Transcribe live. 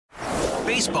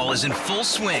Baseball is in full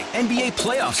swing. NBA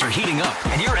playoffs are heating up,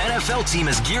 and your NFL team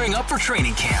is gearing up for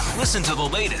training camp. Listen to the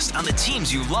latest on the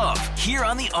teams you love here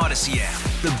on the Odyssey app.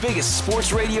 The biggest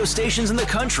sports radio stations in the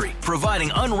country,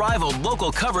 providing unrivaled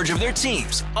local coverage of their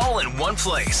teams, all in one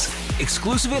place.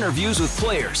 Exclusive interviews with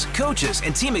players, coaches,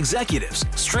 and team executives,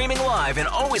 streaming live and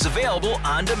always available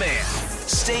on demand.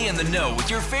 Stay in the know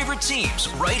with your favorite teams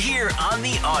right here on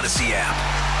the Odyssey app.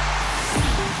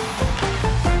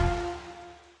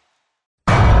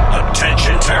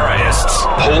 Attention terrorists,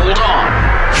 hold on.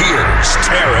 Here's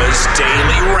Tara's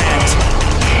Daily Rant.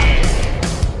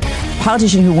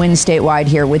 Politician who wins statewide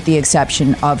here, with the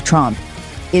exception of Trump,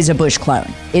 is a Bush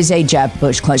clone, is a Jeb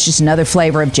Bush clone. It's just another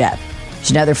flavor of Jeb.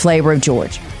 It's another flavor of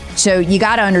George. So you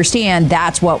got to understand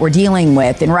that's what we're dealing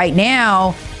with. And right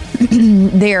now,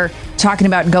 they're talking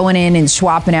about going in and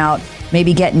swapping out,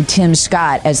 maybe getting Tim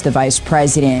Scott as the vice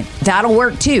president. That'll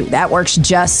work too. That works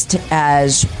just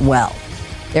as well.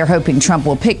 They're hoping Trump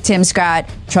will pick Tim Scott.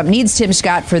 Trump needs Tim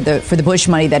Scott for the Bush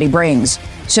money that he brings.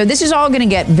 So this is all going to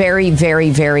get very, very,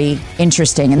 very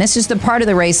interesting. And this is the part of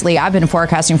the race, Lee, I've been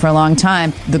forecasting for a long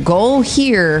time. The goal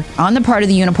here on the part of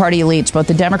the uniparty elites, both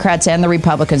the Democrats and the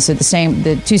Republicans, so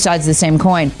the two sides of the same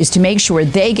coin, is to make sure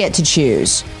they get to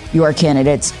choose your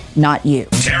candidates, not you.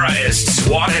 Tara is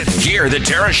swatted. Hear the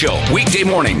Tara Show, weekday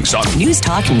mornings on News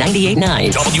Talk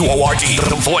 98.9. WORD,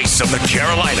 the voice of the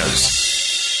Carolinas.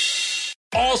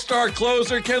 All-star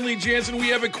closer Kenley Jansen, we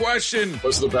have a question.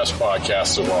 What's the best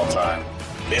podcast of all time?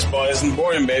 Baseball isn't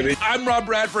boring, baby. I'm Rob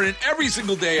Bradford, and every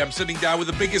single day I'm sitting down with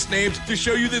the biggest names to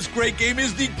show you this great game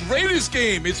is the greatest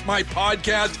game. It's my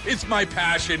podcast. It's my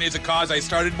passion. It's a cause I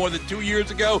started more than 2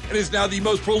 years ago and is now the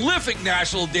most prolific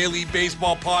national daily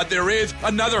baseball pod there is.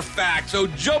 Another fact. So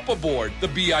jump aboard the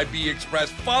BIB Express.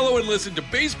 Follow and listen to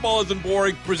Baseball Isn't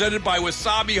Boring, presented by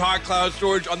Wasabi Hot Cloud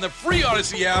Storage on the free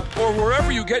Odyssey app or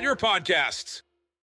wherever you get your podcasts.